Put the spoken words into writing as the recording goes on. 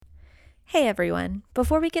Hey everyone!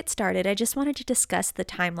 Before we get started, I just wanted to discuss the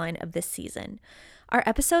timeline of this season. Our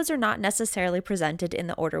episodes are not necessarily presented in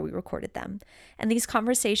the order we recorded them, and these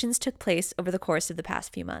conversations took place over the course of the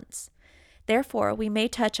past few months. Therefore, we may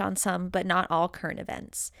touch on some but not all current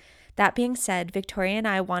events. That being said, Victoria and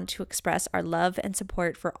I want to express our love and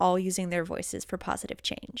support for all using their voices for positive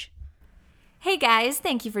change. Hey guys,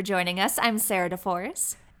 thank you for joining us. I'm Sarah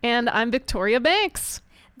DeForest. And I'm Victoria Banks.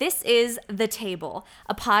 This is The Table,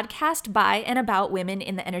 a podcast by and about women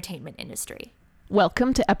in the entertainment industry.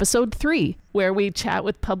 Welcome to episode 3, where we chat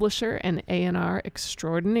with publisher and A&R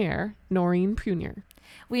extraordinaire, Noreen Prunier.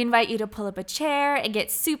 We invite you to pull up a chair and get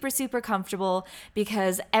super comfortable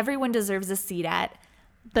because everyone deserves a seat at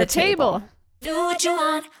The Table. Do what you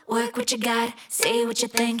want, work what you got, say what you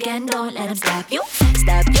think, and don't let them stop you.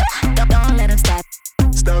 Stop you, don't let them stop.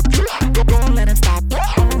 Stop you, don't let them stop you.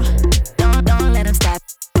 Don't let them stop.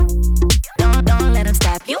 Don't let them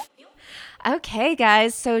stop you. Okay,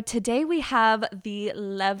 guys, so today we have the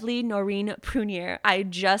lovely Noreen Prunier. I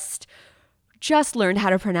just learned how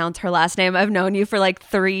to pronounce her last name. I've known you for like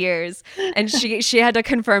 3 years, and she had to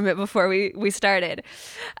confirm it before we started.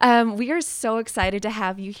 We are so excited to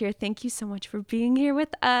have you here. Thank you so much for being here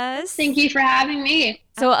with us. Thank you for having me.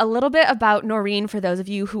 So a little bit about Noreen for those of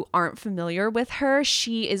you who aren't familiar with her.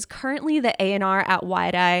 She is currently the A&R at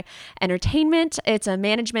Wide Eye Entertainment. It's a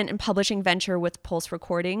management and publishing venture with Pulse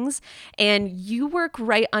Recordings, and you work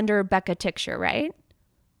right under Becca Ticksher, right?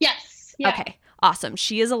 Yes. Yeah. Okay. Awesome.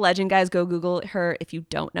 She is a legend, guys. Go Google her if you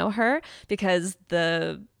don't know her, because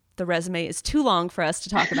the resume is too long for us to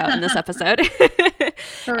talk about in this episode.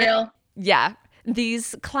 For real. Yeah.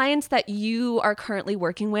 These clients that you are currently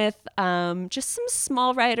working with, just some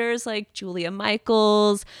small writers like Julia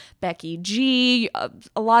Michaels, Becky G.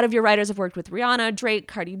 A lot of your writers have worked with Rihanna, Drake,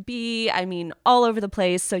 Cardi B. I mean, all over the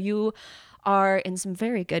place. So you are in some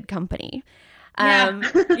very good company.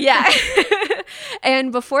 Yeah.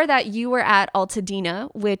 And before that, you were at Altadena,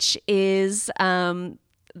 which is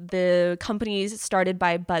the company started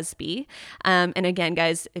by Busby. And again,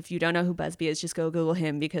 guys, if you don't know who Busby is, just go Google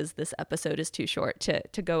him because this episode is too short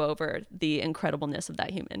to go over the incredibleness of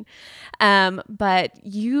that human. But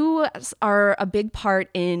you are a big part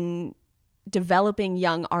in developing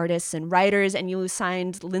young artists and writers, and you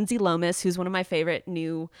signed Lindsay Lomas, who's one of my favorite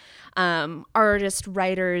new artist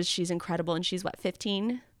writers. She's incredible, and she's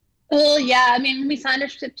 15? Well, yeah. I mean, we signed her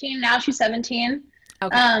 15. Now she's 17.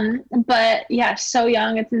 Okay. But yeah, so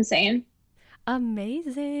young. It's insane.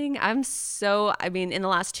 Amazing. In the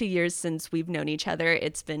last 2 years since we've known each other,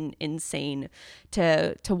 it's been insane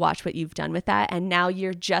to watch what you've done with that. And now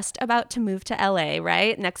you're just about to move to LA,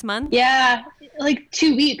 right? Next month? Yeah. Like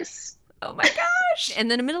 2 weeks. Oh my gosh.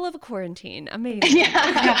 And then in the middle of a quarantine. Amazing.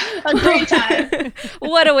 Yeah. A great time.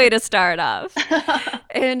 What a way to start off.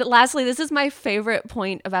 And lastly, this is my favorite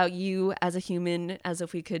point about you as a human, as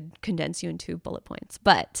if we could condense you into bullet points.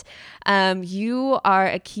 But you are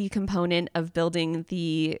a key component of building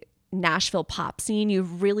the Nashville pop scene.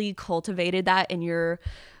 You've really cultivated that in your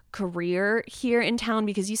career here in town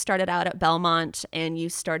because you started out at Belmont and you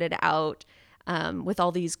started out with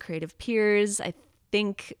all these creative peers. I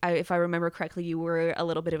think, if I remember correctly, you were a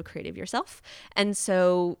little bit of a creative yourself. And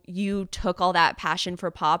so you took all that passion for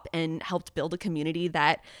pop and helped build a community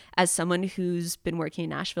that, as someone who's been working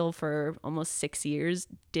in Nashville for almost 6 years,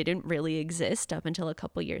 didn't really exist up until a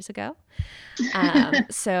couple years ago.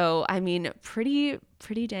 So, I mean, pretty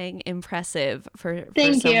dang impressive for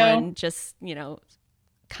someone just,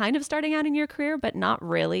 kind of starting out in your career, but not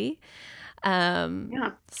really.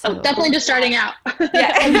 So definitely just starting out.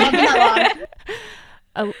 Yeah. Not that long.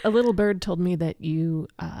 A little bird told me that you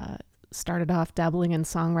started off dabbling in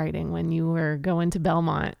songwriting when you were going to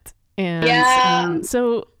Belmont. And Yeah.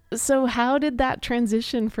 So how did that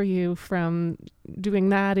transition for you from doing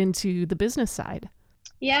that into the business side?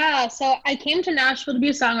 Yeah. So I came to Nashville to be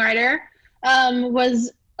a songwriter.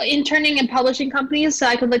 Was interning in publishing companies so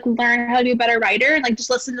I could learn how to be a better writer and just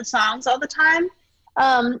listen to songs all the time.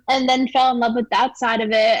 And then fell in love with that side of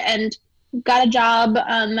it and got a job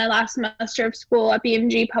my last semester of school at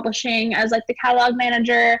BMG Publishing as the catalog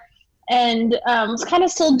manager, and was kind of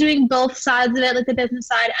still doing both sides of it, the business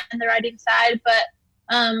side and the writing side. But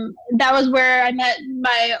that was where I met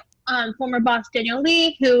my former boss, Daniel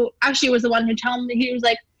Lee, who actually was the one who told me, he was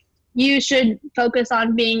like, you should focus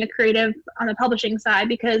on being a creative on the publishing side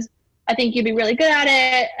because I think you'd be really good at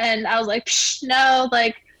it. And I was like, no,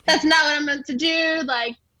 that's not what I'm meant to do.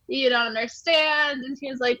 You don't understand. And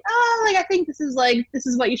he was like, I think this is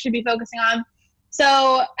what you should be focusing on.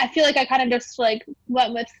 So I feel like I kind of just went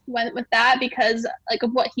with that because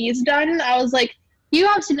of what he's done. I was like, you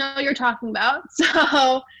obviously know what you're talking about.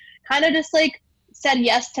 So kind of just like said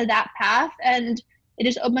yes to that path, and it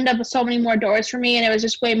just opened up so many more doors for me, and it was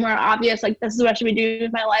just way more obvious, like, this is what I should be doing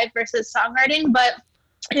with my life versus songwriting. But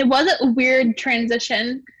it was a weird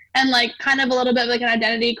transition, and like kind of a little bit of like an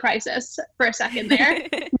identity crisis for a second there.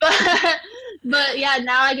 but yeah,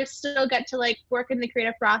 now I just still get to like work in the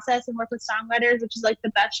creative process and work with songwriters, which is like the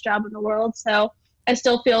best job in the world. So I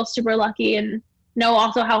still feel super lucky, and know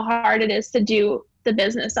also how hard it is to do the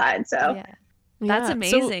business side. So Yeah. That's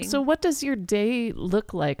amazing. So what does your day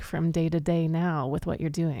look like from day to day now with what you're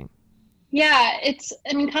doing? yeah, it's,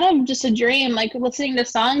 I mean, kind of just a dream, like listening to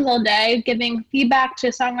songs all day, giving feedback to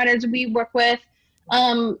songwriters we work with,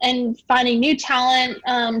 and finding new talent,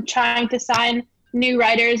 trying to sign new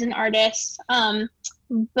writers and artists.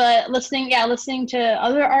 But listening to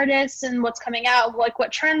other artists and what's coming out, like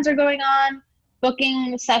what trends are going on,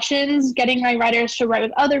 booking sessions, getting my writers to write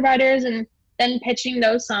with other writers, and then pitching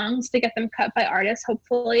those songs to get them cut by artists,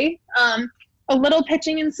 hopefully. A little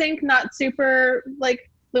pitching in sync, not super like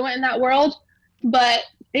fluent in that world, but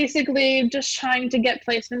basically just trying to get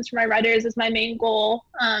placements for my writers is my main goal.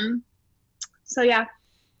 So yeah.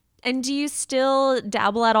 And do you still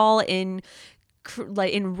dabble at all in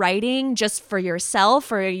like in writing just for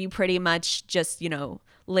yourself, or are you pretty much just,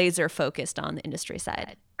 laser focused on the industry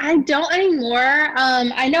side? I don't anymore.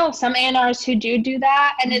 I know some A&Rs who do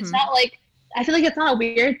that, and it's not like, I feel like it's not a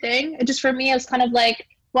weird thing. It just, for me, it was kind of like,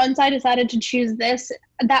 once I decided to choose this,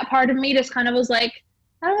 that part of me just kind of was like,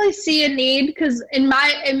 I don't really see a need, because in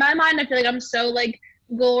my mind, I feel like I'm so like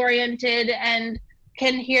goal oriented and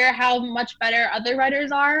can hear how much better other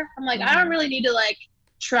writers are. I'm like, I don't really need to like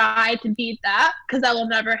try to beat that, because that will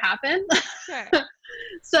never happen. Sure.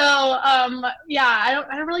 So yeah,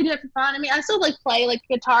 I don't really do it for fun. I mean, I still like play like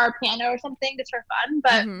guitar or piano or something just for fun,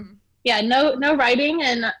 but yeah, no writing,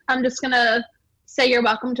 and I'm just gonna say you're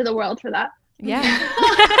welcome to the world for that. Yeah.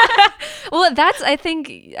 Well, I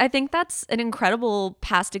think that's an incredible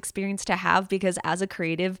past experience to have, because as a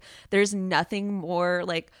creative, there's nothing more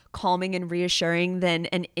like calming and reassuring than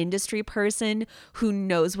an industry person who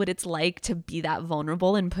knows what it's like to be that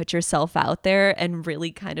vulnerable and put yourself out there and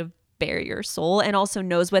really kind of bare your soul, and also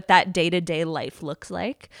knows what that day-to-day life looks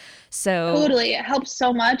like. So totally, it helps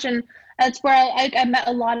so much. And that's where I met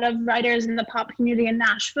a lot of writers in the pop community in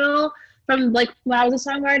Nashville from like when I was a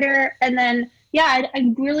songwriter. And then yeah,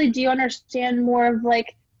 I really do understand more of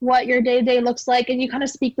like what your day-to-day looks like, and you kind of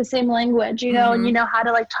speak the same language, and you know how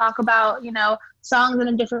to like talk about songs in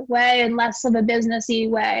a different way and less of a businessy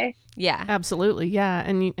way. Yeah, absolutely. Yeah.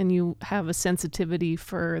 And you have a sensitivity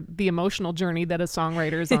for the emotional journey that a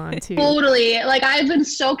songwriter is on too. Totally. Like, I've been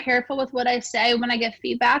so careful with what I say when I get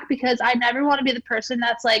feedback, because I never want to be the person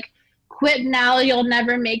that's like, quit now, you'll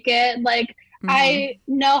never make it. Like, I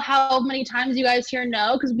know how many times you guys hear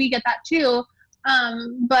no, because we get that too.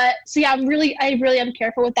 But so yeah, I really am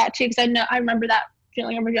careful with that too, because I remember that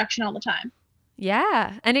feeling of rejection all the time.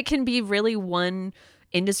 Yeah. And it can be really one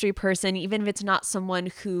industry person, even if it's not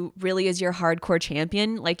someone who really is your hardcore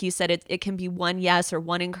champion. Like you said, it can be one yes or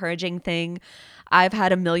one encouraging thing. I've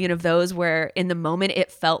had a million of those where in the moment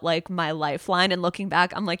it felt like my lifeline, and looking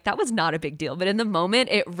back, I'm like, that was not a big deal. But in the moment,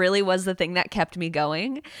 it really was the thing that kept me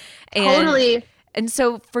going. Totally. And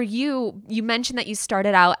so for you mentioned that you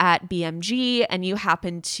started out at BMG and you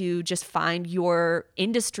happened to just find your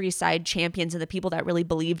industry side champions and the people that really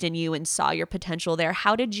believed in you and saw your potential there.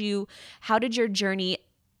 How did your journey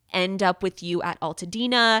end up with you at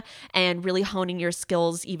Altadena and really honing your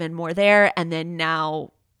skills even more there, and then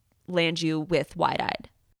now land you with Wide Eyed?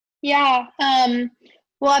 Yeah.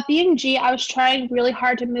 Well, at BMG, I was trying really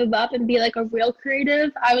hard to move up and be like a real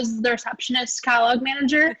creative. I was the receptionist catalog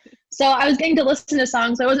manager. So I was getting to listen to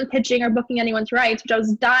songs. I wasn't pitching or booking anyone's rights, which I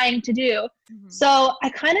was dying to do. So I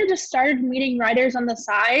kind of just started meeting writers on the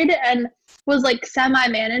side and was like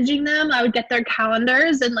semi-managing them. I would get their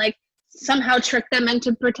calendars and like somehow trick them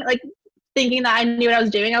into like thinking that I knew what I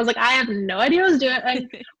was doing. I was like, I have no idea what I was doing.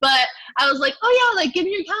 But I was like, oh yeah, like give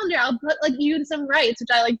me your calendar. I'll put like you in some rights, which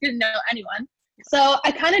I like didn't know anyone. So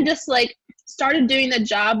I kind of just like started doing the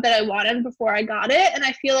job that I wanted before I got it. And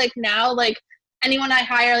I feel like now, like anyone I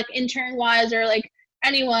hire, like intern wise or like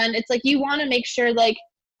anyone, it's like you want to make sure like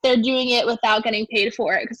they're doing it without getting paid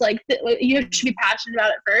for it. Cause like you should be passionate about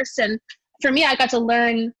it first. And for me, I got to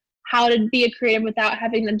learn how to be a creative without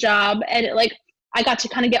having the job. And it, like, I got to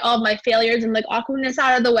kind of get all of my failures and like awkwardness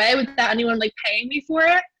out of the way without anyone like paying me for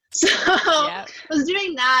it. So I was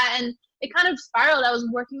doing that, and it kind of spiraled. I was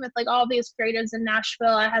working with like all these creatives in Nashville.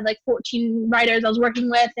 I had like 14 writers I was working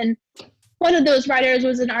with, and one of those writers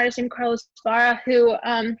was an artist named Carlos Barra, who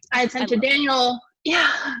I had sent to Daniel.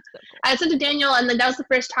 Yeah, I had sent to Daniel, and then that was the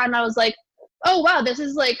first time I was like, oh wow, this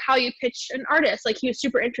is like how you pitch an artist. Like he was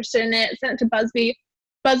super interested in it. Sent it to Busby.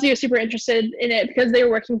 Busby was super interested in it because they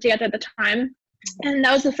were working together at the time. And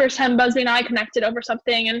that was the first time Busby and I connected over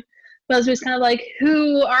something. And Busby was kind of like,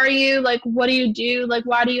 who are you? Like, what do you do? Like,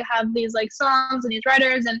 why do you have these like songs and these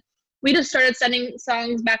writers? And we just started sending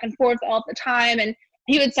songs back and forth all the time. And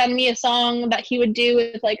he would send me a song that he would do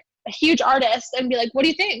with like a huge artist and be like, what do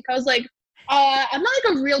you think? I was like, I'm not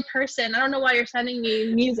like a real person. I don't know why you're sending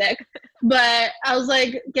me music. But I was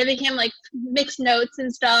like giving him like mixed notes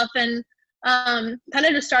and stuff, and kind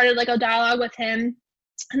of just started like a dialogue with him.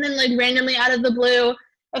 And then like randomly out of the blue,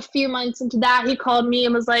 a few months into that, he called me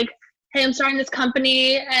and was like, hey, I'm starting this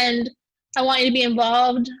company and I want you to be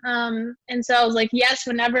involved. And so I was like, yes,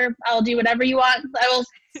 whenever, I'll do whatever you want.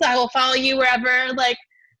 I will follow you wherever. Like,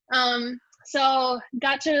 so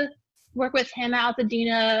got to work with him at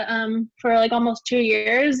Altadena for like almost 2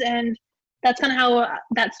 years, and that's kind of how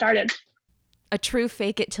that started. A true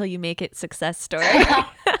fake it till you make it success story.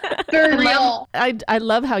 For real. I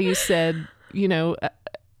love how you said, you know,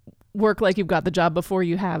 work like you've got the job before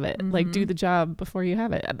you have it. Mm-hmm. Like do the job before you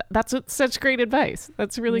have it. That's such great advice.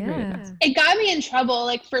 That's really great advice. It got me in trouble,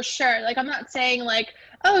 like for sure. Like I'm not saying like,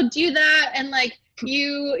 oh, do that and like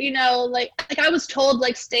you know, like I was told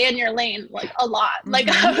like stay in your lane like a lot. Like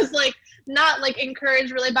I was like not like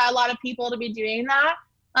encouraged really by a lot of people to be doing that.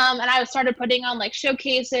 And I started putting on like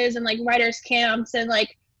showcases and like writers camps and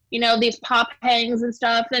like, you know, these pop hangs and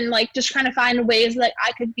stuff, and like just trying to find ways that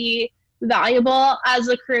I could be valuable as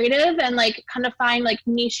a creative and like kind of find like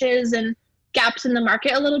niches and gaps in the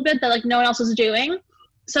market a little bit that like no one else was doing.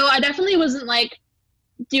 So I definitely wasn't like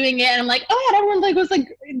doing it and I'm like, oh yeah, everyone like was like,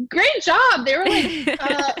 great job. They were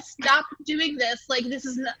like, stop doing this. Like this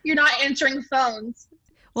is not, you're not answering phones.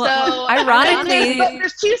 Well, so ironically, but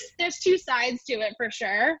there's two sides to it for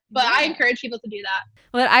sure. But I encourage people to do that.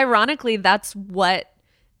 But ironically, that's what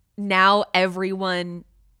now everyone,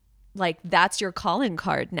 like that's your calling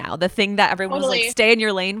card now. The thing that everyone's Totally. like stay in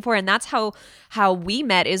your lane for. And that's how we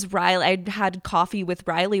met is Riley. I had coffee with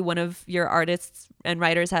Riley, one of your artists and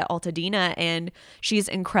writers at Altadena, and she's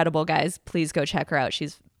incredible, guys. Please go check her out.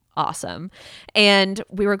 She's awesome. And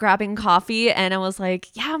we were grabbing coffee and I was like,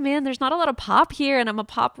 yeah, man, there's not a lot of pop here. And I'm a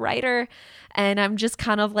pop writer and I'm just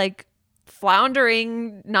kind of like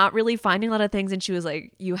floundering, not really finding a lot of things. And she was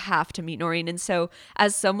like, you have to meet Noreen. And so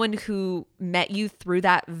as someone who met you through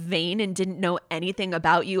that vein and didn't know anything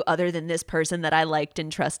about you other than this person that I liked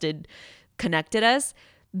and trusted connected us,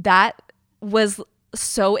 that was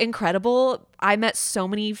so incredible. I met so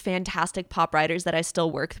many fantastic pop writers that I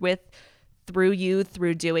still work with through you,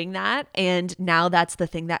 through doing that. And now that's the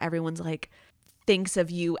thing that everyone's like thinks of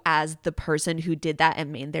you as the person who did that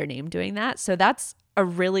and made their name doing that. So that's a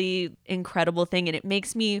really incredible thing. And it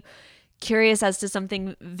makes me curious as to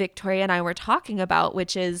something Victoria and I were talking about,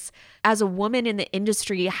 which is as a woman in the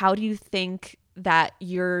industry, how do you think that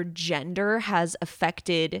your gender has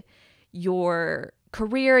affected your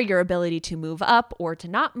career, your ability to move up or to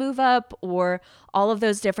not move up, or all of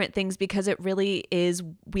those different things? Because it really is,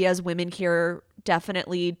 we as women here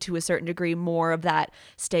definitely to a certain degree more of that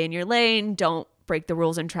stay in your lane, don't break the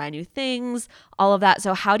rules and try new things, all of that.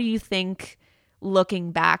 So how do you think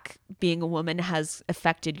looking back being a woman has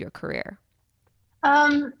affected your career?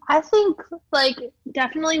 I think like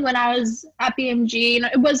definitely when I was at BMG, you know,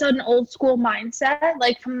 it was an old school mindset,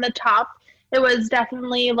 like from the top. It was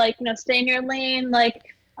definitely like, you know, stay in your lane. Like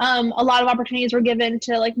a lot of opportunities were given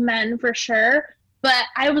to like men for sure. But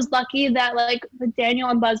I was lucky that like with Daniel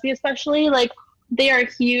and Busby especially, like they are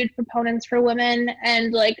huge proponents for women,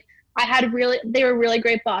 and like they were really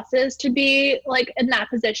great bosses to be like in that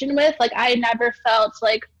position with. Like I never felt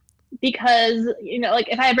like, because, you know, like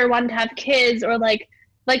if I ever wanted to have kids or like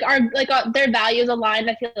their values aligned,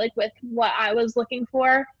 I feel like with what I was looking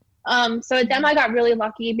for. So at them I got really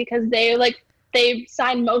lucky because they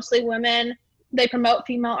sign mostly women. They promote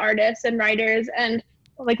female artists and writers, and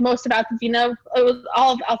like most of Altadena, it was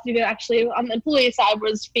all of Altadena actually on the employee side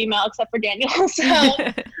was female except for Daniel. So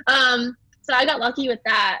so I got lucky with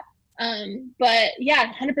that. But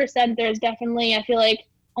yeah, 100% there's definitely, I feel like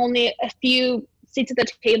only a few seats at the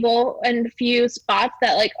table and a few spots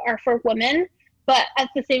that like are for women. But at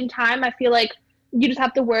the same time, I feel like you just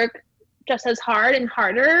have to work just as hard and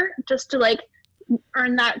harder just to like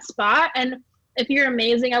earn that spot. And if you're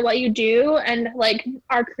amazing at what you do and like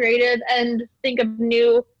are creative and think of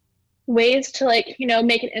new ways to like, you know,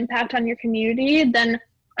 make an impact on your community, then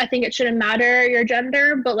I think it shouldn't matter your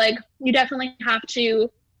gender. But like you definitely have to,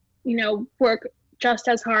 you know, work just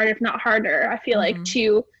as hard, if not harder, I feel like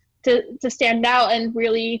to stand out and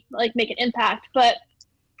really like make an impact. But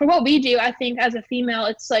for what we do, I think as a female,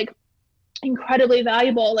 it's like incredibly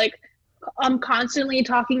valuable. Like I'm constantly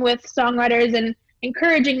talking with songwriters and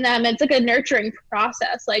encouraging them. It's like a nurturing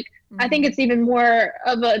process. Like I think it's even more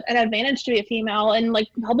of an advantage to be a female in like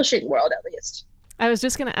the publishing world, at least. I was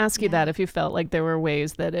just going to ask you that if you felt like there were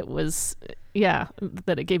ways that it was,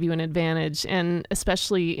 that it gave you an advantage, and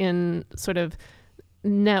especially in sort of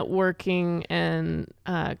networking and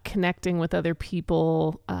connecting with other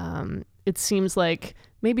people. It seems like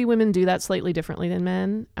maybe women do that slightly differently than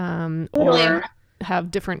men, or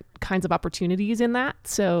have different kinds of opportunities in that.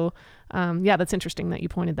 So that's interesting that you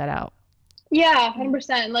pointed that out. Yeah,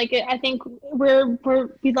 100%. Like I think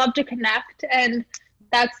we love to connect, and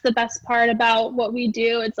that's the best part about what we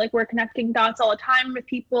do. It's like we're connecting dots all the time with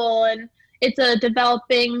people, and it's a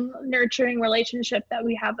developing, nurturing relationship that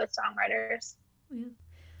we have with songwriters. Yeah.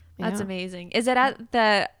 That's amazing. Is it at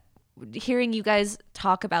the hearing you guys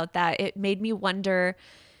talk about that, it made me wonder,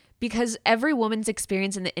 because every woman's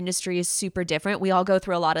experience in the industry is super different. We all go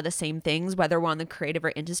through a lot of the same things, whether we're on the creative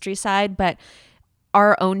or industry side, but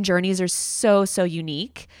our own journeys are so, so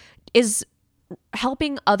unique. Is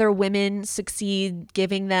helping other women succeed,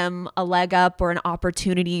 giving them a leg up or an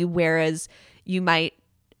opportunity, whereas you might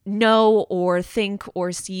know or think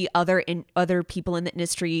or see other people in the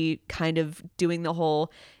industry kind of doing the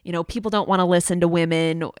whole, people don't want to listen to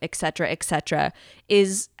women, et cetera,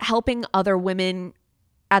 is helping other women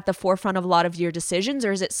at the forefront of a lot of your decisions?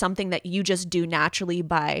 Or is it something that you just do naturally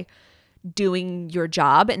by doing your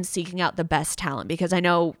job and seeking out the best talent? Because I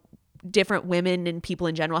know different women and people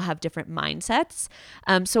in general have different mindsets.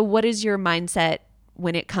 So what is your mindset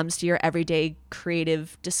when it comes to your everyday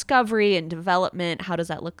creative discovery and development? How does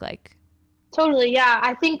that look like? Totally. Yeah.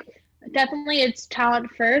 I think definitely it's talent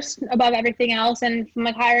first above everything else. And from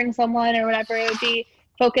like hiring someone or whatever, it would be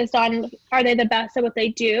focused on, are they the best at what they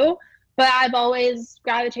do? But I've always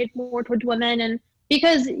gravitated more towards women, and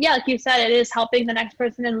because, like you said, it is helping the next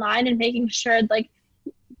person in line and making sure, like,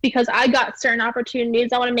 because I got certain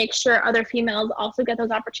opportunities, I want to make sure other females also get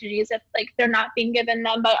those opportunities if like they're not being given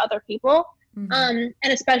them by other people. And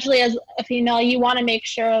especially as a female, you want to make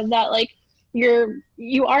sure that like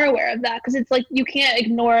you are aware of that, because it's like you can't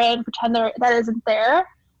ignore it and pretend that isn't there.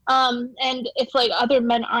 And if like other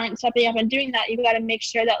men aren't stepping up and doing that, you got to make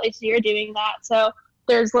sure that at least you're doing that. So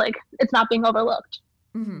there's like, it's not being overlooked.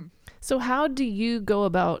 So how do you go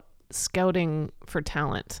about scouting for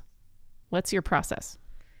talent? What's your process?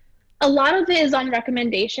 A lot of it is on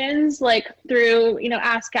recommendations, like through,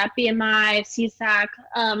 ASCAP, BMI, CSAC,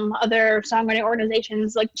 other songwriting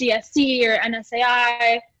organizations like GSC or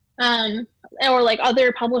NSAI, or like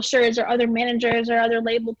other publishers or other managers or other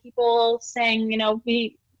label people saying,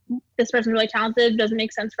 this person's really talented, doesn't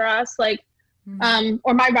make sense for us. Like,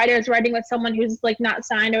 or my writer is writing with someone who's like not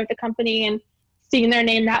signed or with the company, and seeing their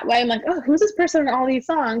name that way, I'm like, oh, who's this person in all these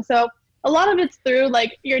songs? So a lot of it's through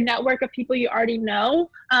like your network of people you already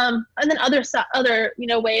know. And then other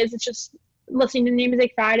ways, it's just listening to New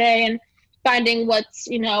Music Friday and finding what's,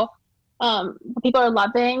 what people are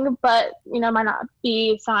loving, but, might not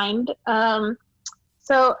be signed.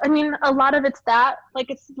 So, I mean, a lot of it's that,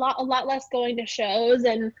 like, it's a lot less going to shows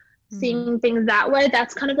and seeing things that way.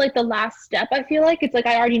 That's kind of like the last step, I feel like. It's like,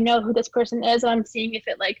 I already know who this person is, and I'm seeing if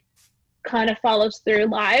it like kind of follows through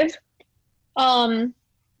live.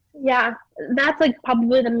 Yeah, that's like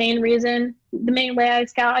probably the main way I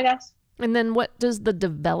scout, I guess. And then what does the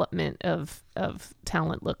development of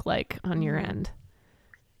talent look like on your end?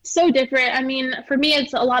 So different. I mean, for me,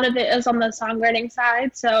 it's a lot of it is on the songwriting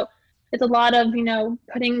side. So it's a lot of,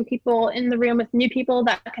 putting people in the room with new people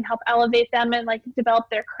that can help elevate them and like develop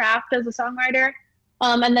their craft as a songwriter.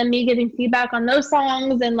 And then me giving feedback on those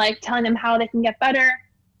songs and like telling them how they can get better.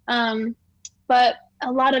 But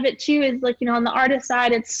a lot of it too is like, on the artist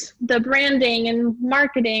side, it's the branding and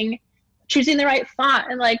marketing, choosing the right font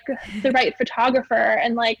and like the right photographer,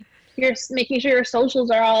 and like you're making sure your socials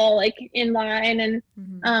are all like in line,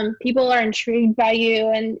 and people are intrigued by you,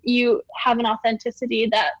 and you have an authenticity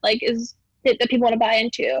that like is that people want to buy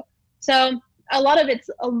into. So a lot of it's,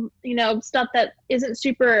 stuff that isn't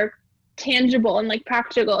super tangible and like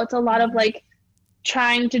practical. It's a lot of like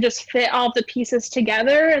trying to just fit all the pieces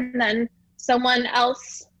together, and then someone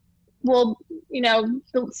else will,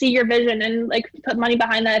 see your vision and like put money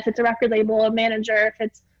behind that. If it's a record label, a manager, if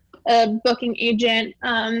it's a booking agent,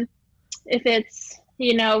 if it's,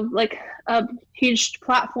 like a huge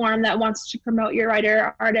platform that wants to promote your writer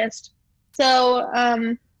or artist. So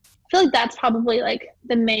I feel like that's probably like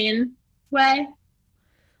the main way.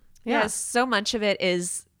 Yeah, so much of it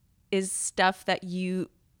is stuff that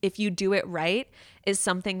if you do it right, is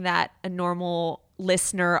something that a normal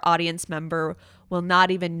listener, audience member will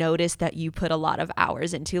not even notice that you put a lot of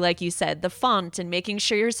hours into, like you said, the font and making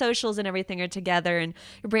sure your socials and everything are together and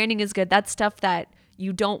your branding is good. That's stuff that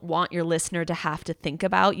you don't want your listener to have to think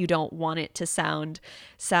about. You don't want it to sound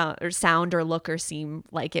or look or seem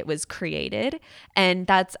like it was created. And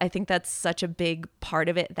I think that's such a big part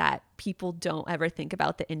of it that people don't ever think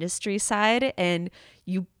about the industry side. And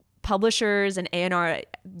you publishers and A&R,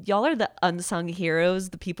 y'all are the unsung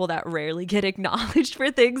heroes, the people that rarely get acknowledged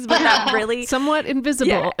for things, but that really somewhat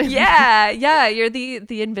invisible. Yeah. You're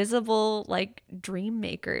the invisible like dream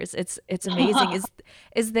makers. It's amazing.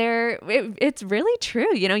 It's really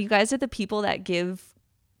true. You know, you guys are the people that give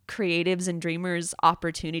creatives and dreamers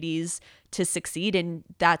opportunities to succeed, and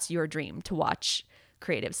that's your dream, to watch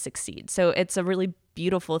creatives succeed. So it's a really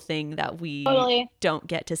beautiful thing that we don't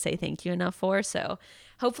get to say thank you enough for. So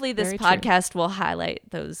hopefully this podcast will highlight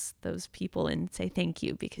those people and say thank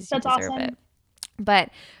you, because you deserve it. But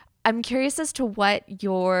I'm curious as to what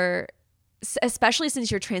especially since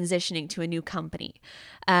you're transitioning to a new company,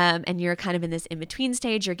 and you're kind of in this in-between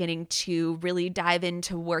stage, you're getting to really dive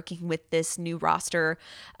into working with this new roster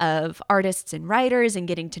of artists and writers and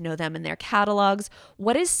getting to know them and their catalogs.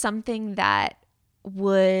 What is something that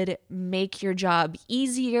would make your job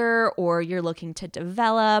easier, or you're looking to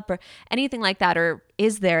develop, or anything like that? Or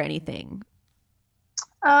is there anything?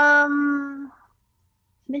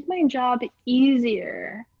 Make my job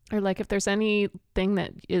easier. Or like if there's anything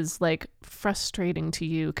that is like frustrating to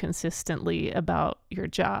you consistently about your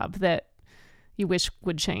job that you wish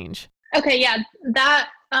would change. Okay, yeah, that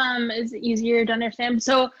is easier to understand.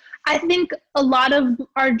 So I think a lot of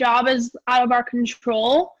our job is out of our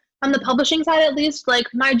control. On the publishing side, at least, like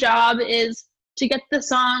my job is to get the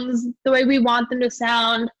songs the way we want them to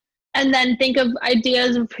sound, and then think of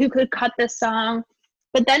ideas of who could cut this song.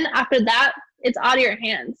 But then after that, it's out of your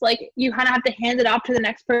hands. Like you kind of have to hand it off to the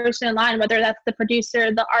next person in line, whether that's the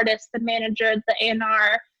producer, the artist, the manager, the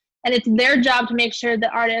A&R, and it's their job to make sure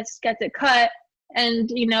the artist gets it cut,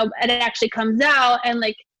 and and it actually comes out, and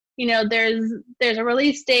like there's a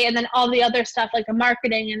release date, and then all the other stuff like the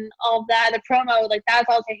marketing and all of that, the promo, like that's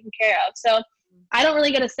all taken care of. So I don't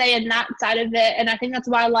really get a say in that side of it, and I think that's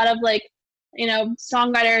why a lot of like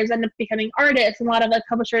songwriters end up becoming artists, and a lot of like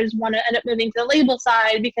publishers want to end up moving to the label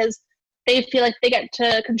side because they feel like they get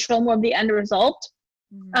to control more of the end result.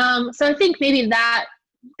 So I think maybe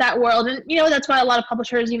that world, and that's why a lot of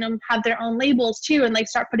publishers have their own labels too, and like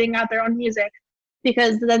start putting out their own music,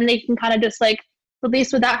 because then they can kind of just like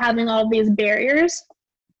release without having all of these barriers.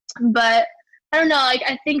 But I don't know, like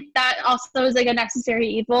I think that also is like a necessary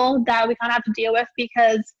evil that we kind of have to deal with,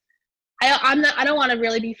 because I don't want to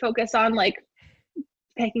really be focused on like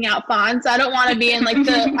picking out fonts. I don't want to be in like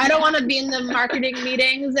I don't want to be in the marketing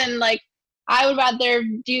meetings, and like I would rather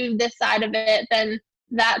do this side of it than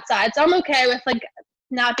that side. So I'm okay with like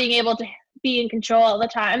not being able to be in control all the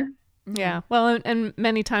time. Yeah. Well, and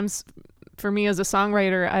many times for me as a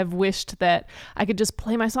songwriter, I've wished that I could just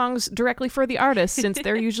play my songs directly for the artist, since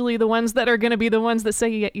they're usually the ones that are going to be the ones that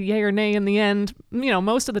say yay or nay in the end,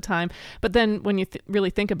 most of the time. But then when you really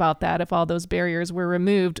think about that, if all those barriers were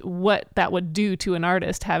removed, what that would do to an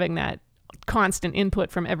artist having that constant input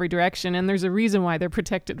from every direction, and there's a reason why they're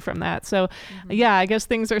protected from that. So yeah, I guess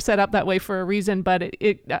things are set up that way for a reason, but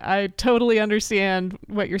I totally understand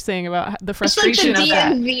what you're saying about the frustration of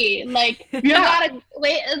that. DMV, like you gotta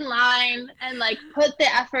wait in line and like put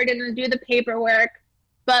the effort in and do the paperwork,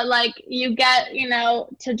 but like you get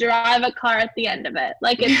to drive a car at the end of it.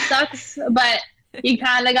 Like it sucks, but you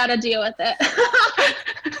kind of got to deal with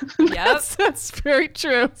it. Yep, that's very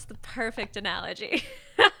true. It's the perfect analogy.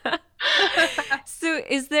 So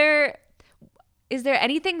is there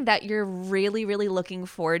anything that you're really, really looking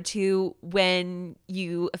forward to when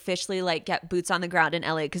you officially like get boots on the ground in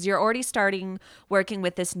LA? Because you're already starting working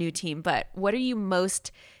with this new team, but what are you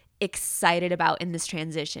most excited about in this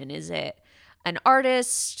transition? Is it an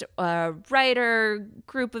artist, a writer,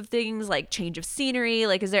 group of things, like change of scenery?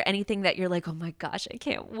 Like, is there anything that you're like, oh my gosh, I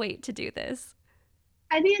can't wait to do this?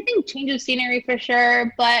 I think change of scenery for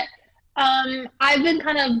sure, but I've been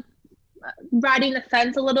kind of riding the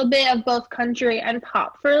fence a little bit of both country and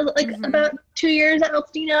pop for like about 2 years at El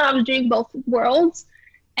Destino. I was doing both worlds,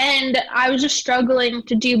 and I was just struggling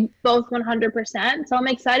to do both 100%. So I'm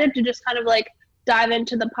excited to just kind of like dive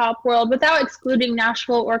into the pop world without excluding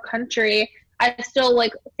Nashville or country. I still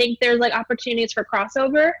like think there's like opportunities for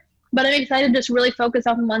crossover, but I'm excited to just really focus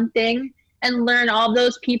on one thing and learn all of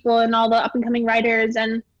those people and all the up and coming writers,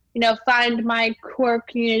 and find my core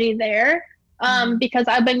community there. Because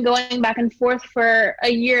I've been going back and forth for a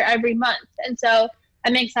year every month. And so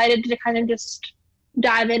I'm excited to kind of just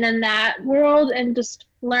dive in that world and just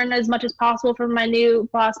learn as much as possible from my new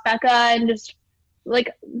boss, Becca, and just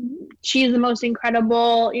like she's the most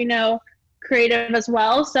incredible, creative as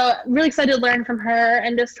well. So really excited to learn from her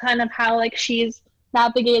and just kind of how like she's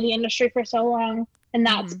navigated the industry for so long in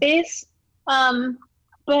that space.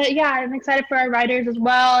 But yeah, I'm excited for our writers as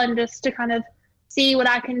well, and just to kind of see what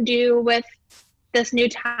I can do with this new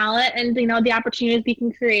talent and the opportunities we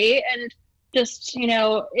can create. And just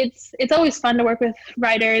it's always fun to work with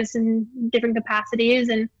writers in different capacities,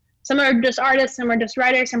 and some are just artists, some are just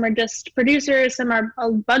writers, some are just producers, some are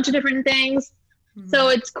a bunch of different things. So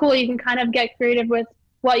it's cool, you can kind of get creative with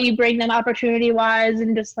what you bring them opportunity wise,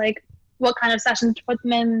 and just like what kind of sessions to put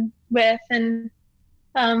them in with. And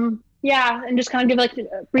and just kind of give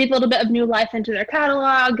breathe a little bit of new life into their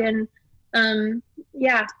catalog. And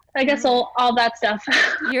I guess all that stuff.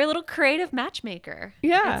 You're a little creative matchmaker.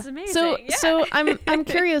 Yeah. It's amazing. So I'm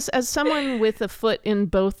curious, as someone with a foot in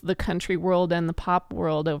both the country world and the pop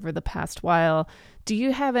world over the past while, do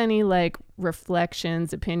you have any like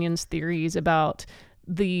reflections, opinions, theories about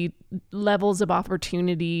the levels of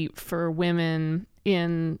opportunity for women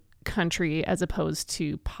in country as opposed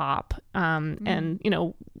to pop? And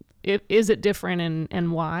is it different,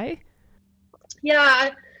 and why?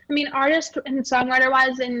 Yeah, I mean, artist and songwriter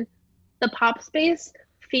wise in the pop space,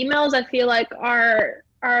 females I feel like are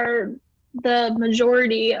the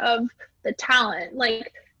majority of the talent.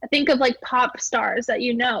 Like I think of like pop stars that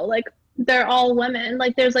like they're all women.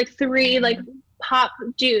 Like there's like 3 like pop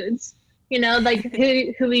dudes, like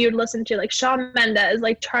who you'd listen to, like Shawn Mendes,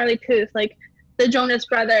 like Charlie Puth, like the Jonas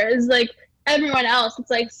Brothers, like everyone else.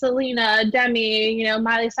 It's like Selena, Demi,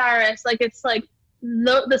 Miley Cyrus. Like it's like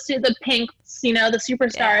the Pinks, the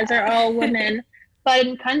superstars are all women. But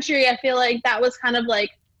in country, I feel like that was kind of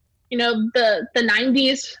like, the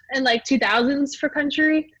 90s and like 2000s for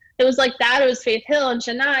country. It was like that. It was Faith Hill and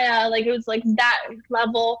Shania. Like it was like that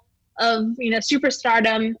level of,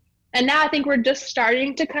 superstardom. And now I think we're just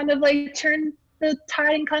starting to kind of like turn the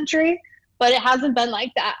tide in country, but it hasn't been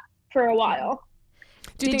like that for a while.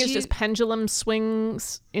 Do you think it's just pendulum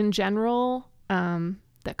swings in general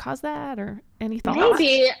that cause that, or any thoughts?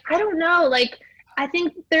 Maybe. I don't know. Like, I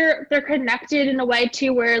think they're connected in a way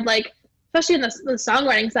too, where like, especially in the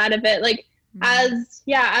songwriting side of it, like as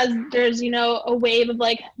there's, a wave of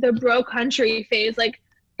like the bro country phase, like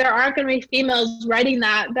there aren't going to be females writing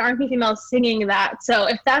that. There aren't going to be females singing that. So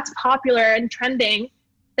if that's popular and trending,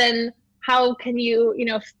 then how can you,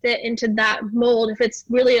 fit into that mold if it's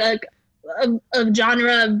really like a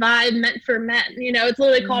genre vibe meant for men? It's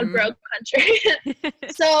literally called bro country.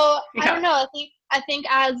 So I don't know. I think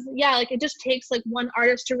like it just takes like one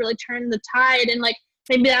artist to really turn the tide, and like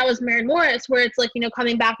maybe that was Maren Morris, where it's like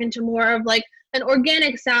coming back into more of like an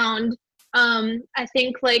organic sound. I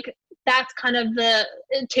think like that's kind of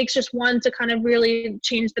it takes just one to kind of really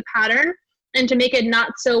change the pattern and to make it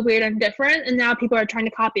not so weird and different. And now people are trying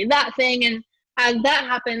to copy that thing, and as that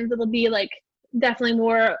happens, it'll be like definitely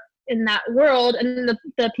more in that world, and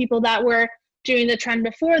the people that were doing the trend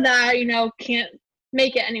before that, can't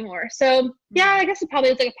make it anymore. So yeah, I guess it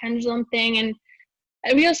probably is like a pendulum thing, and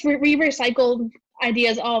we recycle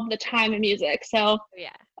ideas all the time in music. So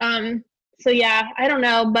I don't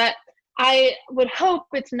know, but I would hope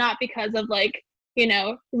it's not because of like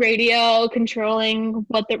radio controlling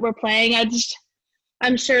what that we're playing.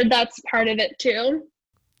 I'm sure that's part of it too.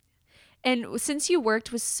 And since you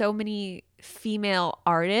worked with so many female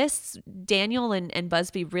artists, Daniel and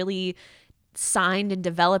Busby really signed and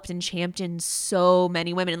developed and championed so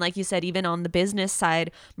many women. And like you said, even on the business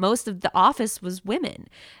side, most of the office was women.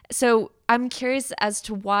 So I'm curious as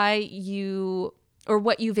to why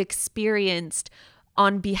what you've experienced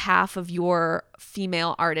on behalf of your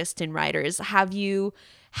female artists and writers. Have you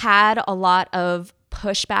had a lot of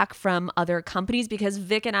pushback from other companies? Because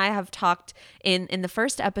Vic and I have talked in the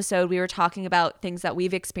first episode, we were talking about things that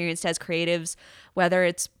we've experienced as creatives, whether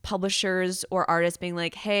it's publishers or artists being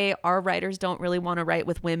like, hey, our writers don't really want to write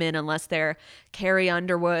with women unless they're Carrie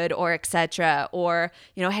Underwood or etc. Or,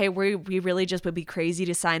 hey, we really just would be crazy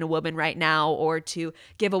to sign a woman right now or to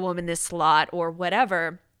give a woman this slot or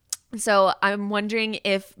whatever. So I'm wondering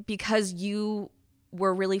if, because you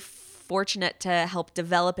were really fortunate to help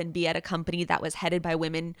develop and be at a company that was headed by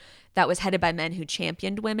women, that was headed by men who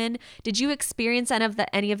championed women, did you experience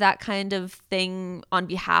any of that kind of thing on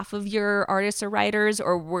behalf of your artists or writers,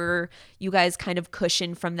 or were you guys kind of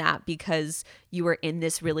cushioned from that because you were in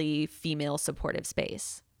this really female supportive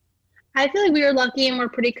space? I feel like we were lucky and we're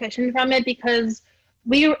pretty cushioned from it, because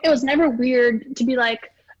it was never weird to be like,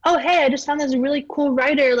 oh, hey, I just found this really cool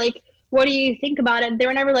writer. Like, what do you think about it? They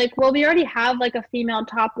were never like, well, we already have like a female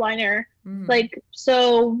top liner. Like,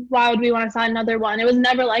 so why would we want to sign another one? It was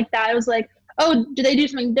never like that. It was like, oh, do they do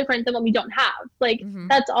something different than what we don't have? Like,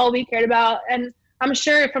 that's all we cared about. And I'm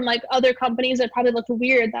sure from like other companies, it probably looked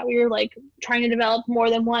weird that we were like trying to develop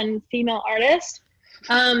more than one female artist.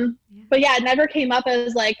 But yeah, it never came up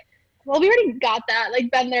as like, well, we already got that. Like,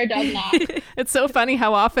 been there, done that. It's so funny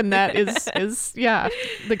how often that is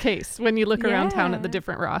the case when you look around town at the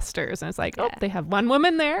different rosters, and it's like, oh, they have one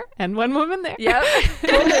woman there and one woman there. Yep.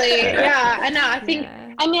 Totally. Yeah. I know. I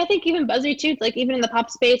think even Buzzy too, like even in the pop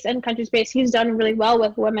space and country space, he's done really well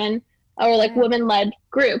with women or like women-led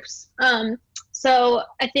groups. So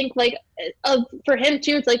I think like for him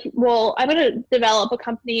too, it's like, well, I'm going to develop a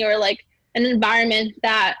company or like an environment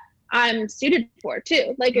that I'm suited for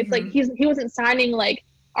too. Like it's like he wasn't signing like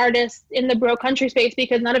artists in the bro country space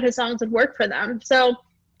because none of his songs would work for them. So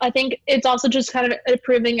I think it's also just kind of a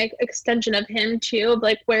proving extension of him too, of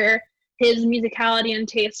like where his musicality and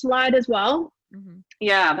taste lied as well.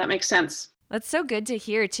 Yeah, that makes sense. That's so good to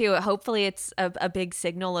hear too. Hopefully it's a big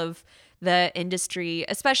signal of the industry,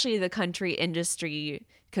 especially the country industry,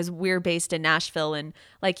 because we're based in Nashville, and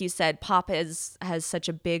like you said, pop has such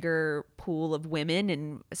a bigger pool of women,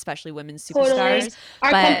 and especially women's superstars. Totally.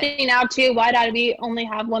 Our company now too, Wide Eyed, we only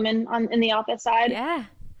have women in the office side. Yeah,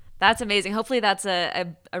 that's amazing. Hopefully that's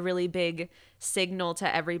a really big signal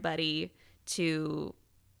to everybody to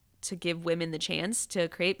give women the chance to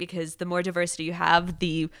create, because the more diversity you have,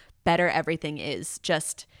 the better everything is.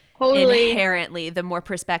 Just inherently, the more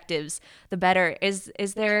perspectives, the better. Is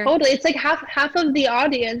there it's like half of the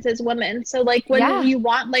audience is women, so like when you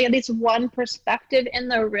want like at least one perspective in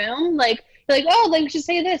the room, like you're like, oh, like we should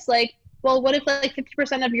say this, like, well, what if like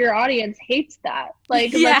 50% of your audience hates that?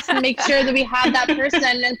 Like let's make sure that we have that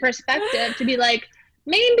person in perspective to be like,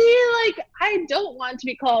 maybe like I don't want to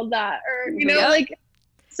be called that, or you know, like,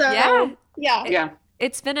 so yeah.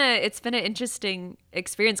 It's been an interesting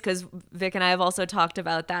experience, because Vic and I have also talked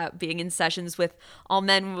about that, being in sessions with all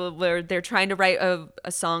men where they're trying to write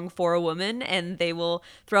a song for a woman, and they will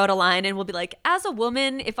throw out a line and we'll be like, as a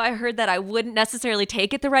woman, if I heard that, I wouldn't necessarily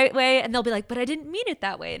take it the right way. And they'll be like, but I didn't mean it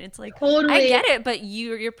that way. And it's like, I get it, but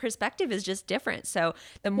your perspective is just different. So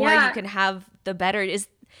the more you can have, the better. Is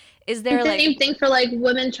there the same thing for like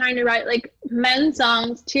women trying to write like men's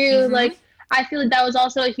songs too? Like I feel like that was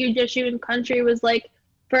also a huge issue in country, was like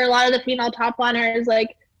for a lot of the female top liners,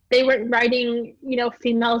 like they weren't writing, you know,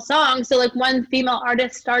 female songs. So like when female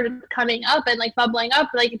artists started coming up and like bubbling up,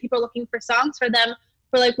 like people were looking for songs for them,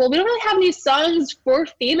 we're like, well, we don't really have any songs for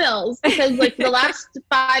females, because like for the last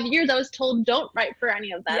 5 years I was told don't write for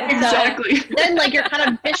any of them. Yeah, exactly. So then like you're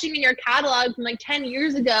kind of fishing in your catalog from like 10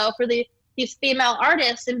 years ago for these female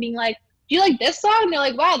artists and being like, do you like this song? And they're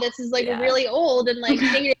like, wow, this is like really old and like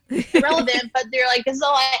irrelevant, but they're like, this is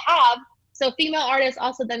all I have. So female artists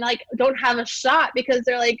also then like don't have a shot because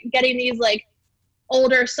they're like getting these like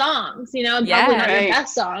older songs, you know, and probably not their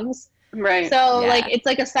best songs. Right. So like it's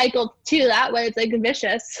like a cycle too. That way it's like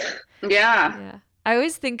vicious. Yeah. I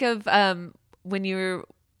always think of when you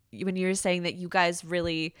were saying that you guys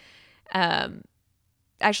really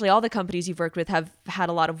actually all the companies you've worked with have had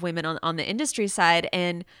a lot of women on the industry side.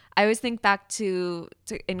 And I always think back to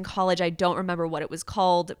in college, I don't remember what it was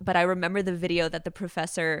called, but I remember the video that the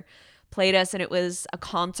professor played us, and it was a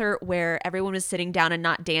concert where everyone was sitting down and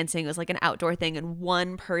not dancing. It was like an outdoor thing, and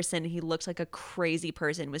one person, he looked like a crazy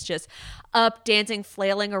person, was just up dancing,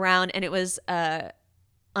 flailing around, and it was a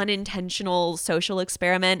unintentional social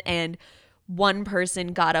experiment, and one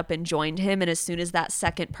person got up and joined him, and as soon as that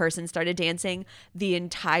second person started dancing, the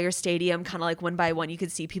entire stadium kind of like one by one, you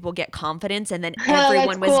could see people get confidence, and then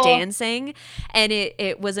everyone was dancing. And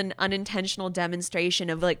it was an unintentional demonstration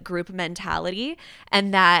of like group mentality,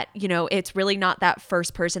 and that, you know, it's really not that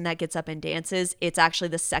first person that gets up and dances, it's actually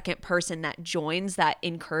the second person that joins that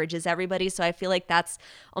encourages everybody. So I feel like that's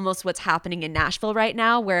almost what's happening in Nashville right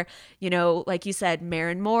now, where, you know, like you said,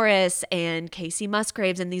 Maren Morris and Casey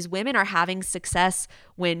Musgraves and these women are having success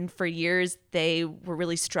when for years they were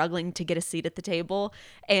really struggling to get a seat at the table.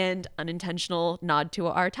 And unintentional nod to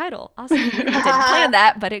our title. Awesome. We didn't plan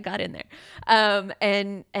that, but it got in there.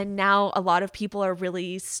 And now a lot of people are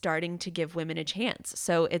really starting to give women a chance.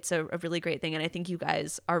 So it's a really great thing. And I think you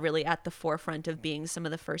guys are really at the forefront of being some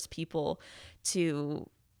of the first people to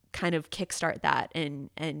kind of kickstart that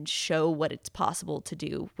and show what it's possible to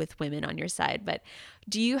do with women on your side. But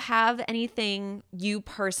do you have anything you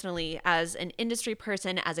personally, as an industry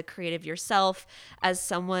person, as a creative yourself, as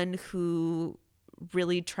someone who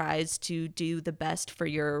really tries to do the best for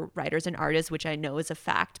your writers and artists, which I know is a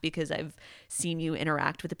fact because I've seen you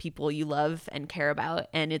interact with the people you love and care about,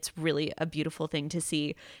 and it's really a beautiful thing to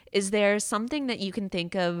see. Is there something that you can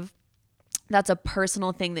think of that's a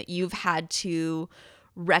personal thing that you've had to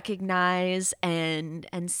recognize and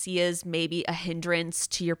see as maybe a hindrance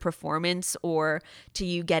to your performance or to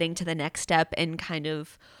you getting to the next step and kind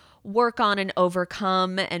of work on and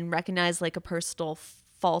overcome and recognize like a personal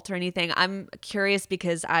fault or anything? I'm curious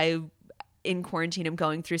because in quarantine I'm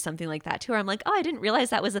going through something like that too, where I'm like, oh, I didn't realize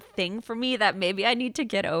that was a thing for me that maybe I need to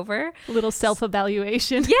get over. A little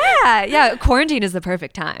self-evaluation. Yeah, quarantine is the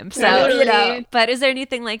perfect time. So, Totally. but is there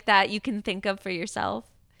anything like that you can think of for yourself?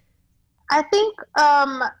 I think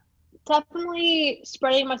definitely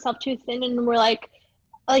spreading myself too thin, and we're like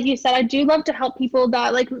you said, I do love to help people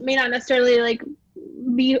that like may not necessarily like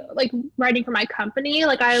be like writing for my company.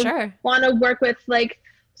 Like I want to work with like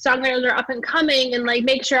songwriters that are up and coming and like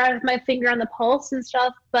make sure I have my finger on the pulse and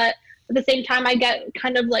stuff. But at the same time, I get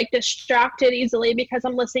kind of like distracted easily because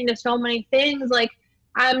I'm listening to so many things. Like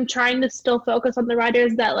I'm trying to still focus on the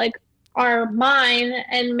writers that like are mine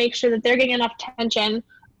and make sure that they're getting enough attention.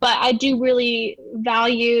 But I do really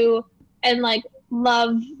value and like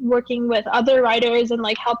love working with other writers and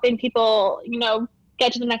like helping people, you know,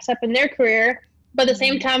 get to the next step in their career. But at the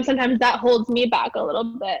same time, sometimes that holds me back a little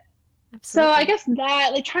bit. Absolutely. So I guess that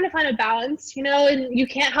like trying to find a balance, you know, and you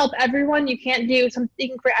can't help everyone. You can't do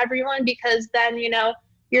something for everyone because then, you know,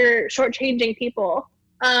 you're shortchanging people.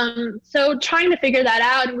 So trying to figure that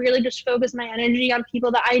out and really just focus my energy on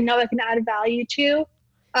people that I know I can add value to,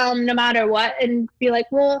 no matter what, and be like,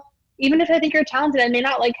 well, even if I think you're talented, I may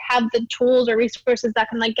not like have the tools or resources that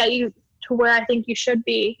can like get you to where I think you should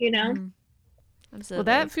be, you know? Mm-hmm. Absolutely.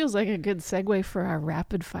 Well, that feels like a good segue for our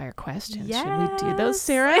rapid fire questions. Yes. Should we do those,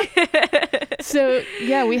 Sarah? So,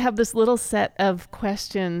 yeah, we have this little set of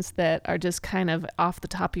questions that are just kind of off the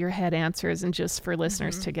top of your head answers and just for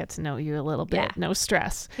listeners to get to know you a little bit. Yeah. No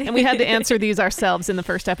stress. And we had to answer these ourselves in the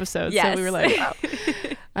first episode. Yes. So we were like,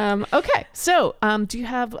 wow. Okay. So do you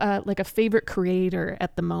have like a favorite creator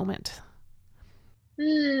at the moment?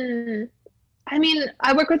 I mean,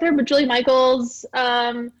 I work with her, but Julie Michaels.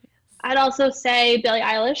 I'd also say Billie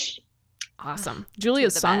Eilish. Awesome.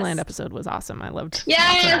 Julia's Songland episode was awesome. I loved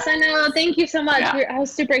Yes, I know. Thank you so much. Yeah. I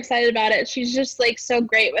was super excited about it. She's just like so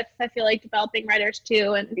great with, I feel like, developing writers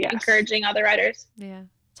too and encouraging other writers. Yeah.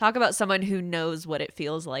 Talk about someone who knows what it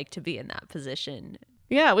feels like to be in that position.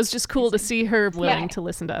 Yeah, it was just cool to see her willing to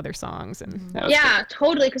listen to other songs. And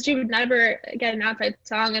totally, because she would never get an outside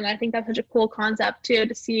song, and I think that's such a cool concept too,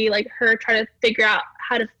 to see like her try to figure out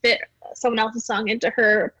how to fit someone else's song into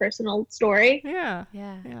her personal story. Yeah.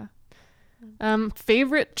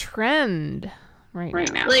 Favorite trend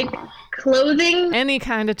right now? Like clothing? Any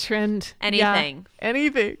kind of trend. Anything. Yeah,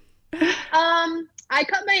 anything. I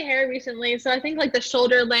cut my hair recently, so I think like the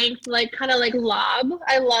shoulder length, like kind of like lob.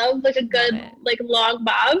 I love like a good like long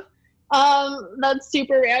bob. That's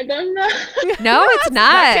super random. No, it's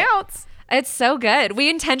not. That counts. It's so good. We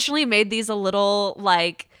intentionally made these a little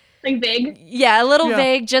like vague. Yeah, a little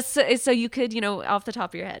vague, just so you could, you know, off the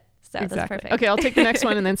top of your head. So exactly. That's perfect. Okay, I'll take the next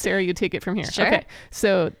one, and then Sarah, you take it from here. Sure. Okay.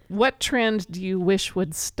 So, what trend do you wish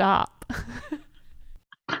would stop?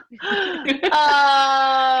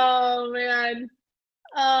 Oh man.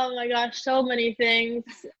 Oh my gosh, so many things.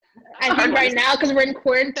 I think right now, because we're in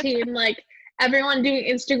quarantine, like everyone doing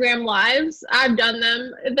Instagram lives, I've done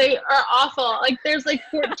them. They are awful. Like there's like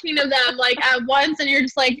 14 of them like at once, and you're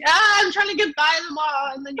just like, I'm trying to get by them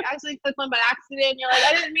all, and then you accidentally click one by accident, and you're like,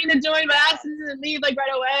 I didn't mean to join by accident and leave like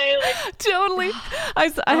right away. Like totally.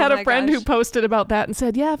 I had a friend who posted about that and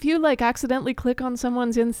said, yeah, if you like accidentally click on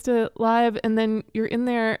someone's Insta live and then you're in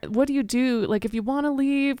there, what do you do? Like if you want to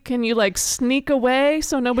leave, can you like sneak away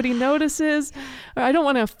so nobody notices? Or I don't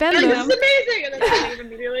want to offend them. This is amazing. And then I leave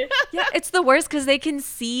immediately. Yeah, it's the worst because they can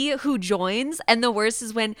see who joins, and the worst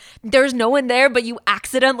is when there's no one there but you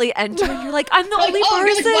accidentally enter and you're like, I'm the only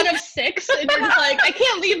person. You're like one of six, and you're just like, I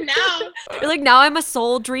can't leave now. You're like, now I'm a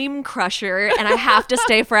soul dream crusher and I have to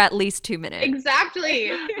stay for at least 2 minutes.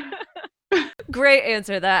 Exactly. Great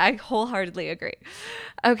answer. That I wholeheartedly agree.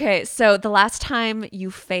 Okay, so the last time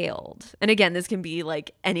you failed, and again, this can be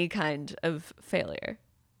like any kind of failure.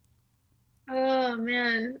 Oh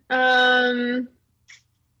man.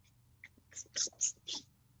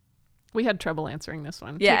 We had trouble answering this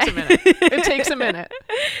one. Yeah. It takes a minute. It takes a minute.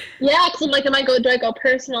 Yeah, because I'm like, do I go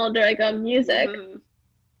personal? Do I go music?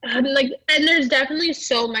 And there's definitely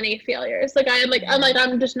so many failures. Like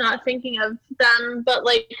I'm just not thinking of them. But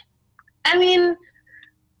like, I mean,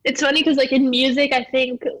 It's funny because like in music, I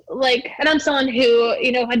think like, and I'm someone who,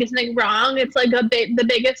 you know, if I do something wrong, it's like the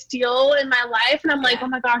biggest deal in my life. And I'm like, Yeah. oh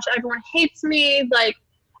my gosh, everyone hates me. Like,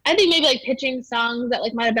 I think maybe like pitching songs that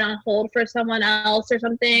like might have been on hold for someone else or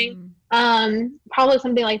something. Probably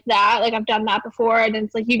something like that. Like I've done that before. And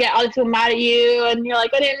it's like, you get all these people mad at you and you're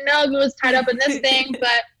like, I didn't know it was tied up in this thing.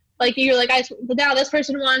 But like, you're like, now this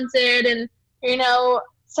person wants it. And, you know,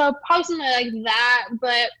 so probably something like that.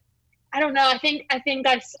 But I don't know. I think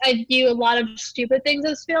I view a lot of stupid things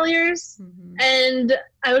as failures, and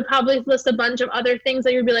I would probably list a bunch of other things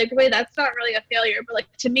that you'd be like, wait, that's not really a failure. But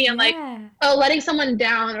like to me, I'm like, oh, letting someone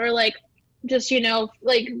down, or like just, you know,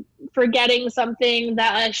 like forgetting something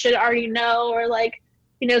that I should already know, or like,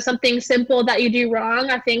 you know, something simple that you do wrong.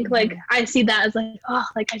 I think like I see that as like, oh,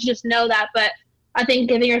 like I should just know that. But I think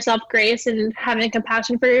giving yourself grace and having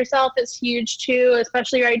compassion for yourself is huge too,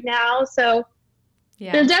 especially right now. So.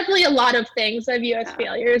 Yeah. There's definitely a lot of things I view as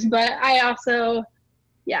failures, but I also,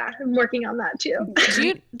 I'm working on that too.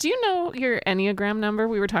 Do you know your Enneagram number?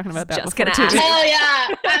 We were talking about that Just before gonna too. ask. Oh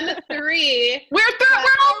yeah, I'm a 3. We're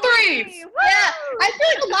all threes. Yeah, I feel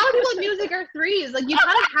like a lot of people in music are 3s. Like you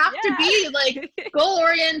kind of have to be like goal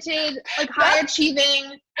oriented, like high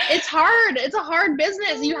achieving. It's hard. It's a hard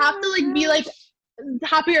business. You have to like be like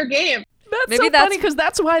top of your game. That's Maybe so that's- funny because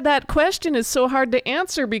that's why that question is so hard to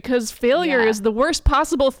answer, because failure is the worst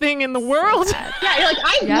possible thing in the world. Yeah, you're like,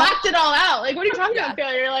 I blacked it all out. Like, what are you talking about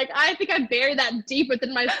failure? You're like, I think I buried that deep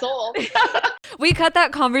within my soul. We cut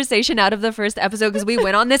that conversation out of the first episode because we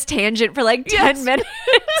went on this tangent for like 10 minutes.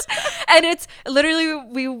 And it's literally,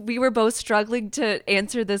 we were both struggling to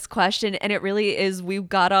answer this question. And it really is, we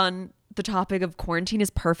got on the topic of quarantine is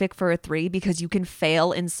perfect for a 3 because you can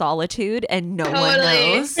fail in solitude and no one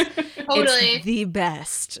knows. Totally. It's the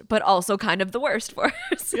best, but also kind of the worst for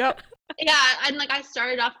us. Yep. Yeah, and like I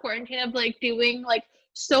started off quarantine of like doing like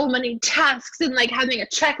so many tasks and like having a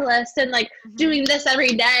checklist and like doing this every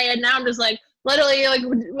day, and now I'm just like literally like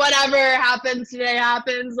whatever happens today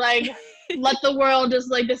happens. Like let the world just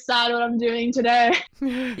like decide what I'm doing today.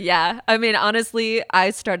 Yeah. I mean, honestly, I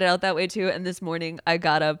started out that way too. And this morning I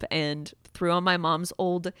got up and threw on my mom's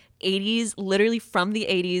old 80s, literally from the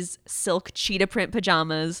 80s, silk cheetah print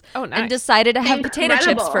pajamas. Oh, nice. And decided to have potato chips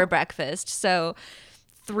Incredible. for breakfast. So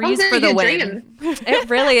 3s Sounds for like the a win. dream. It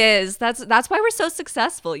really is. That's why we're so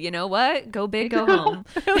successful. You know what? Go big, go home.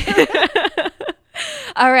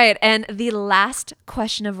 All right. And the last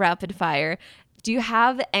question of rapid fire. Do you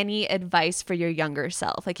have any advice for your younger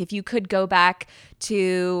self? Like if you could go back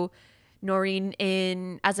to Noreen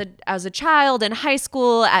as a child in high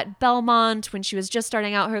school at Belmont when she was just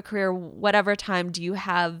starting out her career, whatever time, do you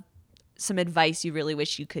have some advice you really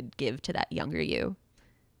wish you could give to that younger you?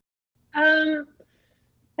 I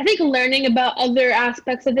think learning about other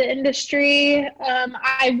aspects of the industry.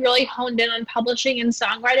 I really honed in on publishing and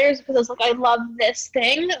songwriters because I was like, I love this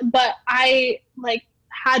thing, but I like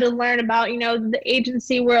had to learn about, you know, the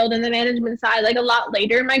agency world and the management side like a lot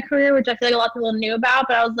later in my career, which I feel like a lot of people knew about,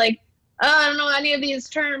 but I was like, oh, I don't know any of these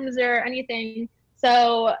terms or anything.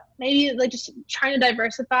 So maybe like just trying to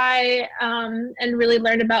diversify and really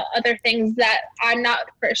learn about other things that I'm not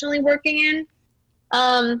personally working in.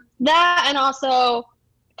 That, and also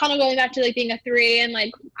kind of going back to like being a 3 and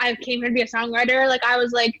like I came here to be a songwriter. Like I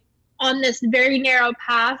was like on this very narrow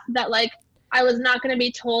path that like I was not going to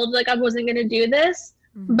be told like I wasn't going to do this.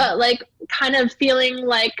 But like kind of feeling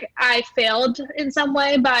like I failed in some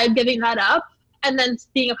way by giving that up, and then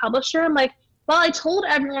being a publisher, I'm like, well, I told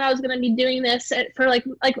everyone I was going to be doing this for like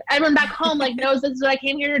everyone back home like knows this is what I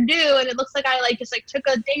came here to do, and it looks like I like just like took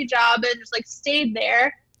a day job and just like stayed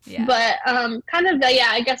there. Yeah. But kind of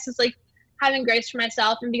I guess it's like having grace for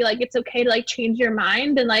myself and be like, it's okay to like change your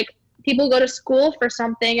mind, and like people go to school for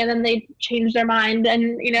something and then they change their mind,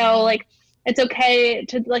 and you know like it's okay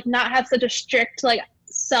to like not have such a strict like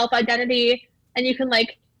self-identity, and you can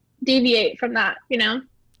like deviate from that, you know.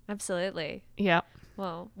 Absolutely. Yeah.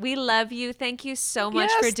 Well, we love you. Thank you so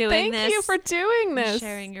much for doing this. Thank you for doing this.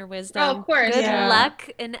 Sharing your wisdom. Oh, of course. Good Yeah. luck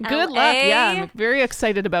in LA. Good luck. Yeah, I'm very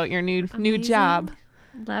excited about your new Amazing. job.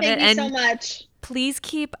 Love Thank it. you And so much. please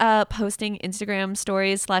keep posting Instagram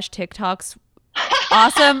stories / TikToks.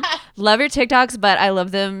 Awesome. Love your TikToks, but I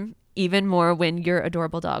love them even more when your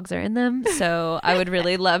adorable dogs are in them. So I would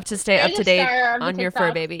really love to stay You're up the to date star of the on your fur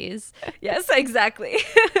TikTok. babies. Yes, exactly.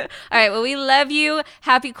 All right. Well, we love you.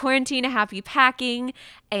 Happy quarantine, happy packing,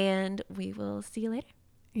 and we will see you later.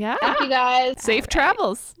 Yeah. Thank you guys. Safe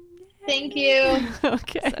travels. Thank you.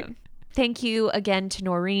 Okay. So. Thank you again to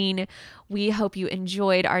Noreen. We hope you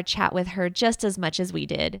enjoyed our chat with her just as much as we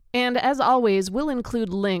did. And as always, we'll include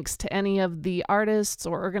links to any of the artists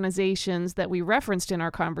or organizations that we referenced in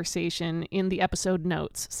our conversation in the episode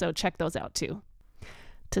notes, so check those out too.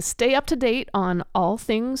 To stay up to date on all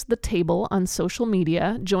things The Table on social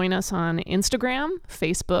media, join us on Instagram,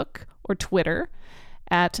 Facebook, or Twitter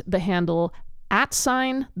at the handle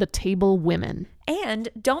 @TheTableWomen. And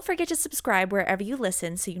don't forget to subscribe wherever you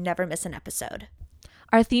listen so you never miss an episode.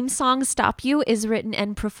 Our theme song, Stop You, is written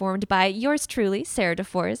and performed by yours truly, Sarah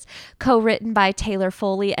DeForest, co-written by Taylor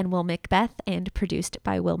Foley and Will Macbeth, and produced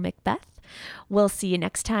by Will Macbeth. We'll see you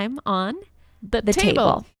next time on The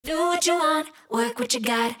Table. Do what you want, work what you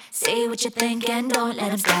got, say what you think, and don't let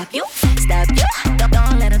them stop you. Stop you,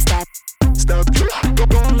 don't let them stop.